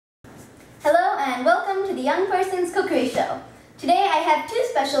the Young Person's Cookery Show. Today I have two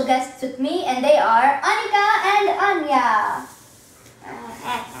special guests with me, and they are Anika and Aanya.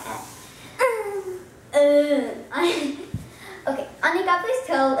 Okay, Anika, please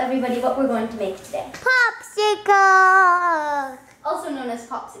tell everybody what we're going to make today. Popsicles! Also known as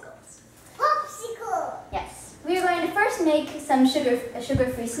popsicles. Popsicle! Yes. We are going to first make a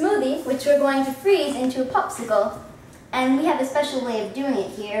sugar-free smoothie, which we're going to freeze into a popsicle. And we have a special way of doing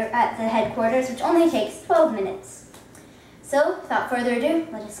it here at the headquarters, which only takes 12 minutes. So, without further ado,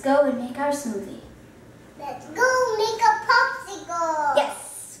 let us go and make our smoothie. Let's go make a popsicle!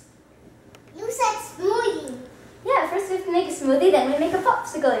 Yes! You said smoothie. Yeah, first we have to make a smoothie, then we make a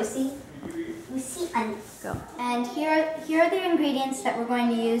popsicle, you see? You see, and go. And here are the ingredients that we're going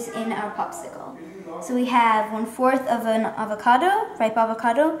to use in our popsicle. So we have 1/4 of an avocado, ripe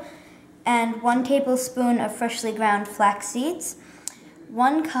avocado, and 1 tablespoon of freshly ground flax seeds,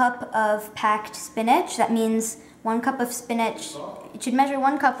 1 cup of packed spinach. That means 1 cup of spinach. It should measure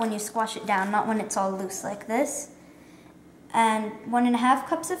 1 cup when you squash it down, not when it's all loose like this. And 1½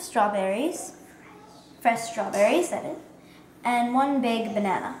 cups of strawberries, fresh strawberries, that is, and 1 big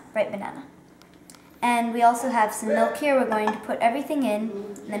banana, ripe banana. And we also have some milk here. We're going to put everything in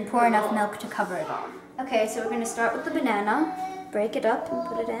and then pour enough milk to cover it all. Okay, so we're going to start with the banana, break it up and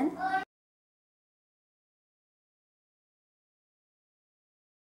put it in.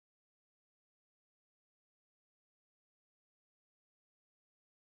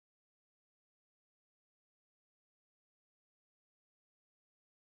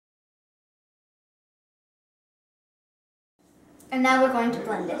 And now we're going to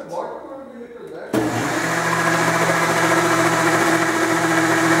blend it.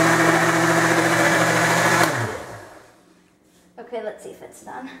 Okay, let's see if it's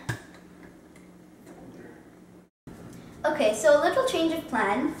done. Okay, so a little change of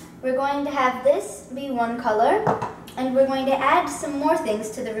plan. We're going to have this be one color, and we're going to add some more things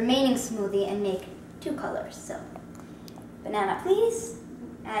to the remaining smoothie and make 2 colors. So, banana please,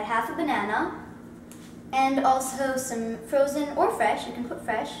 add half a banana, and also some frozen or fresh, you can put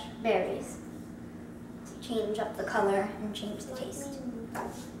fresh, berries. To change up the color and change the taste.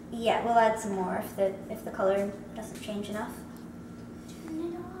 Yeah, we'll add some more if the color doesn't change enough.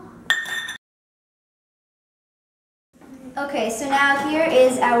 Okay, so now here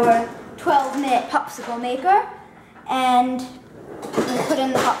is our 12-minute popsicle maker, and we put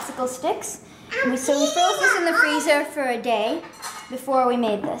in the popsicle sticks. So we froze this in the freezer for a day before we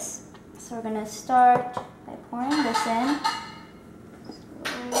made this. So we're going to start by pouring this in.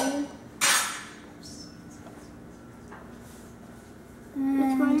 Slowly.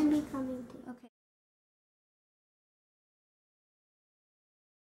 It's going to be coming too.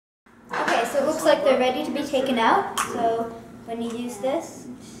 Okay, so it looks like they're ready to be taken out. So when you use this,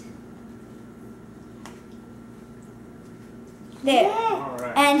 there.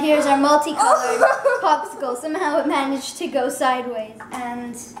 Yeah. And here's our multicolored popsicle. Somehow it managed to go sideways,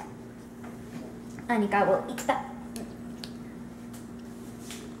 and Anika will eat that.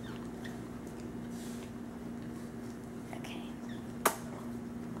 Okay.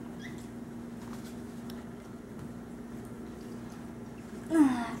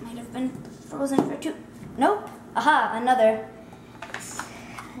 It might have been frozen for 2. Nope. Aha, another.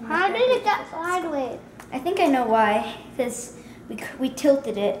 How did it get sideways? I think I know why. Because we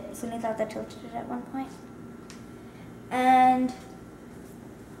tilted it. Somebody thought that tilted it at one point. And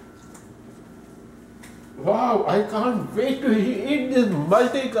wow, I can't wait to eat this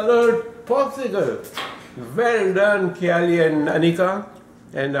multicolored popsicle. Well done, Kiali and Anika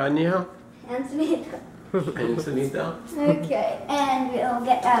and Anya and Sunita. and Sunita. Okay, and we'll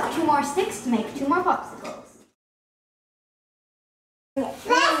get out 2 more sticks to make 2 more popsicles.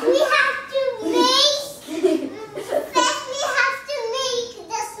 First we have to make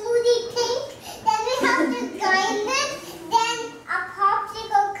the smoothie pink, then we have to grind it, then a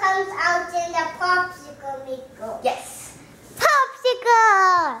popsicle comes out in the popsicle maker. Yes.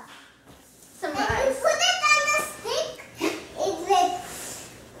 Popsicle! Some If you rice. put it on the stick, it will take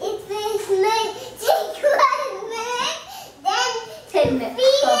 1 minute, then 10 minutes,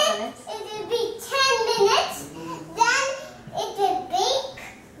 feed 12 it, minutes. it will be 10 minutes, then it will bake.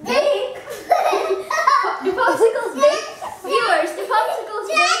 Bake? Do popsicles bake? Viewers, do popsicles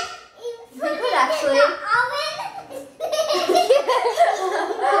bake? They could actually. In the oven.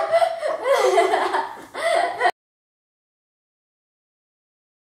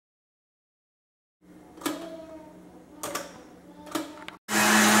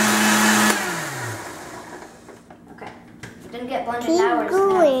 Okay. It didn't get blended Keep now, we're just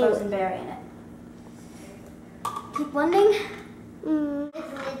gonna have going. frozen berry in it. Keep blending.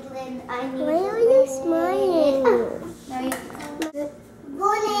 Why are you smiling. Now you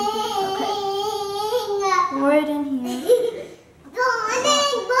Morning. pour it in here. Morning.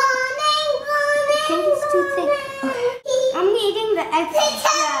 I think it's too thick. I'm eating the extra.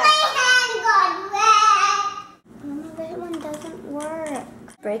 Mama, that one doesn't work.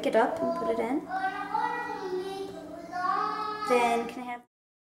 Break it up and put it in. Then can I have